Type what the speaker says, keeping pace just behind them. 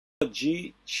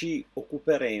Oggi ci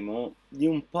occuperemo di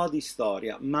un po' di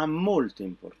storia, ma molto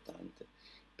importante,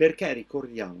 perché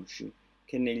ricordiamoci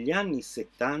che negli anni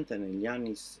 70 e negli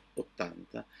anni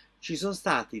 80 ci sono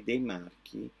stati dei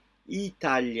marchi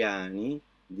italiani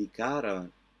di caravan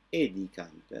e di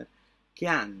camper che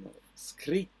hanno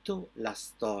scritto la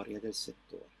storia del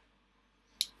settore.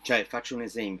 Cioè, faccio un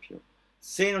esempio,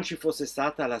 se non ci fosse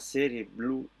stata la serie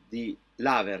blu di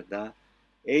Laverda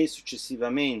e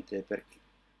successivamente perché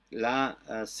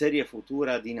la serie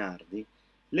futura di Nardi,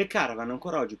 le caravan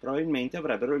ancora oggi probabilmente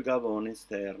avrebbero il gavone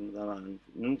esterno davanti,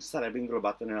 non sarebbe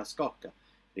inglobato nella scocca.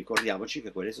 Ricordiamoci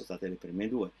che quelle sono state le prime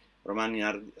due.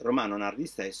 Romano Nardi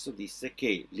stesso disse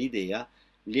che l'idea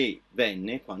gli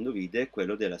venne quando vide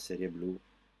quello della serie blu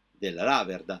della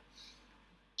Laverda.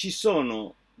 Ci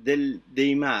sono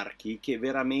dei marchi che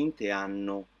veramente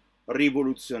hanno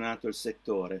rivoluzionato il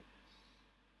settore.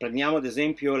 Prendiamo ad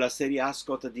esempio la serie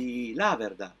Ascot di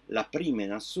Laverda, la prima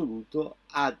in assoluto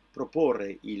a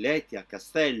proporre i letti a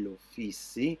castello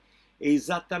fissi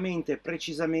esattamente e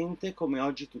precisamente come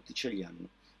oggi tutti ce li hanno.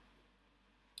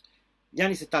 Gli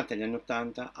anni 70 e gli anni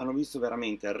 80 hanno visto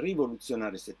veramente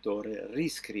rivoluzionare il settore,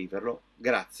 riscriverlo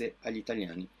grazie agli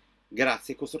italiani,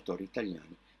 grazie ai costruttori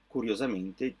italiani.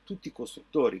 Curiosamente, tutti i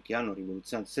costruttori che hanno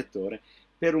rivoluzionato il settore,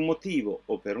 per un motivo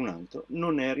o per un altro,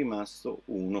 non è rimasto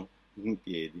uno in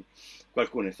piedi.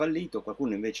 Qualcuno è fallito,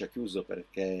 qualcuno invece ha chiuso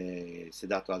perché si è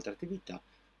dato altre attività,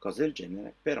 cose del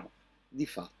genere, però di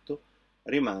fatto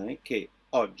rimane che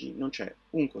oggi non c'è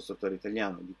un costruttore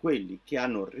italiano di quelli che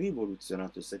hanno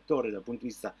rivoluzionato il settore dal punto di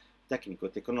vista tecnico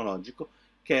e tecnologico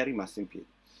che è rimasto in piedi.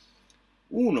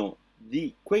 Uno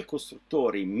di quei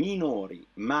costruttori minori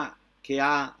ma che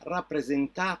ha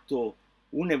rappresentato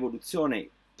un'evoluzione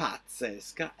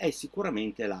pazzesca è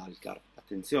sicuramente l'Alcar.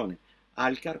 Attenzione,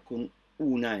 Alcar con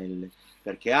una L,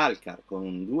 perché Alcar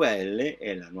con due L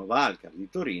è la nuova Alcar di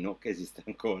Torino che esiste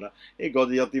ancora e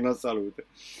gode di ottima salute.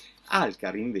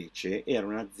 Alcar invece era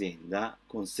un'azienda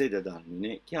con sede a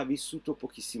Dalmine che ha vissuto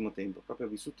pochissimo tempo, proprio ha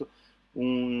vissuto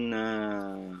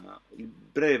il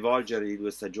breve volgere di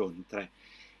 2 stagioni, 3,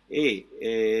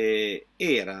 e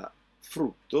era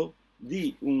frutto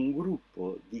di un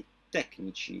gruppo di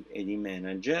tecnici e di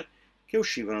manager che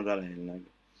uscivano dall'Enag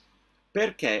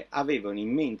perché avevano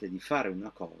in mente di fare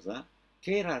una cosa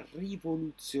che era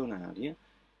rivoluzionaria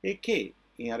e che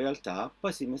in realtà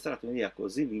poi si è dimostrata un'idea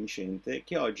così vincente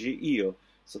che oggi io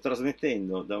sto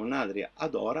trasmettendo da un'Adria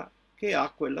ad Ora che ha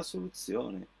quella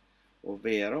soluzione,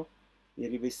 ovvero il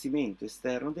rivestimento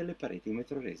esterno delle pareti in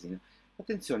vetroresina.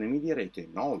 Attenzione, mi direte,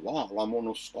 no, la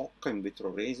monoscocca in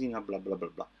vetroresina, bla bla bla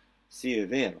bla. Sì, è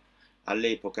vero,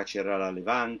 all'epoca c'era la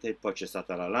Levante, poi c'è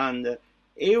stata la Lander,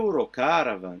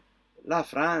 Eurocaravan, la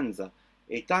Franza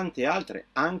e tante altre,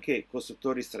 anche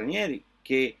costruttori stranieri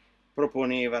che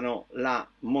proponevano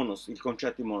il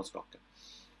concetto di monoscocca.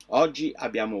 Oggi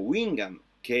abbiamo Wingham,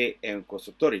 che è un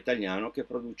costruttore italiano che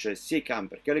produce sia i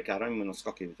camper che le caravan in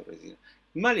monoscocche di vetroresina.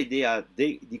 Ma l'idea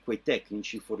di quei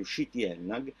tecnici fuoriusciti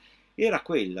Elnag era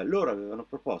quella, loro avevano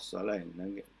proposto alla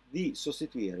Elnag di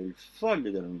sostituire il foglio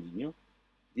d'alluminio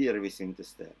di rivestimento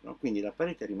esterno, quindi la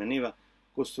parete rimaneva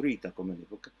costruita come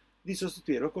all'epoca, di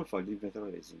sostituirlo col foglio di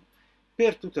vetroresina.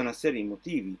 Per tutta una serie di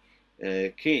motivi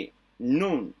che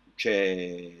non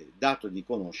c'è dato di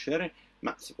conoscere,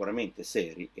 ma sicuramente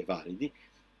seri e validi,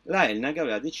 la Elnag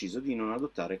aveva deciso di non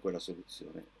adottare quella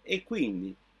soluzione e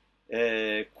quindi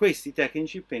questi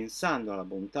tecnici, pensando alla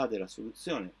bontà della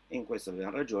soluzione, e in questo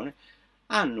avevano ragione,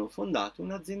 hanno fondato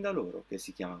un'azienda loro che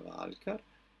si chiamava Alcar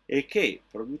e che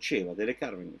produceva delle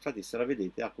caravan. Infatti, se la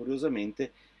vedete,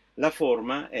 curiosamente la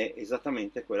forma è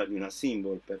esattamente quella di una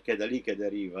symbol, perché è da lì che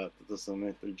deriva tutto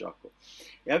sommato il gioco.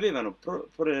 E avevano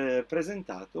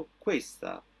presentato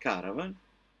questa caravan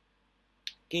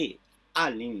che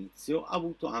all'inizio ha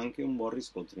avuto anche un buon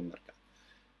riscontro in mercato.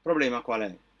 Problema qual è?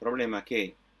 Il problema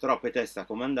che troppe teste a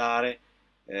comandare,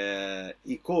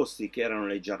 i costi che erano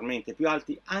leggermente più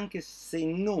alti, anche se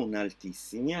non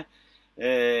altissimi,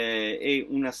 e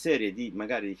una serie di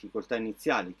magari difficoltà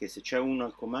iniziali che se c'è uno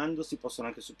al comando si possono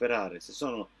anche superare, se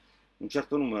sono un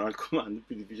certo numero al comando è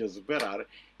più difficile da superare,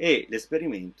 e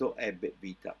l'esperimento ebbe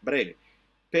vita breve.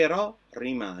 Però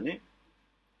rimane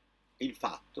il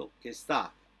fatto che è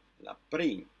stata la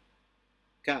prima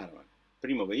caravan,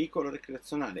 primo veicolo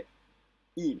recreazionale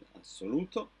in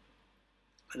assoluto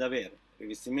ad avere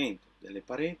rivestimento delle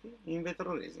pareti in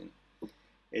vetroresina.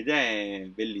 Ed è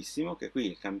bellissimo che qui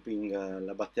il camping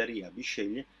La Batteria a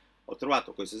Bisceglie ho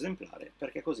trovato questo esemplare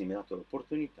perché così mi ha dato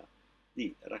l'opportunità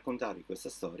di raccontarvi questa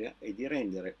storia e di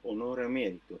rendere onore e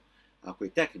merito a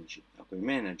quei tecnici, a quei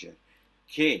manager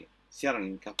che si erano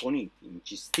incaponiti,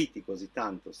 incistiti così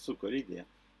tanto su quell'idea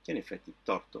che in effetti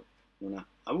torto non ha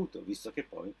avuto, visto che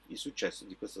poi il successo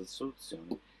di questa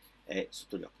soluzione è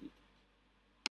sotto gli occhi di tutti.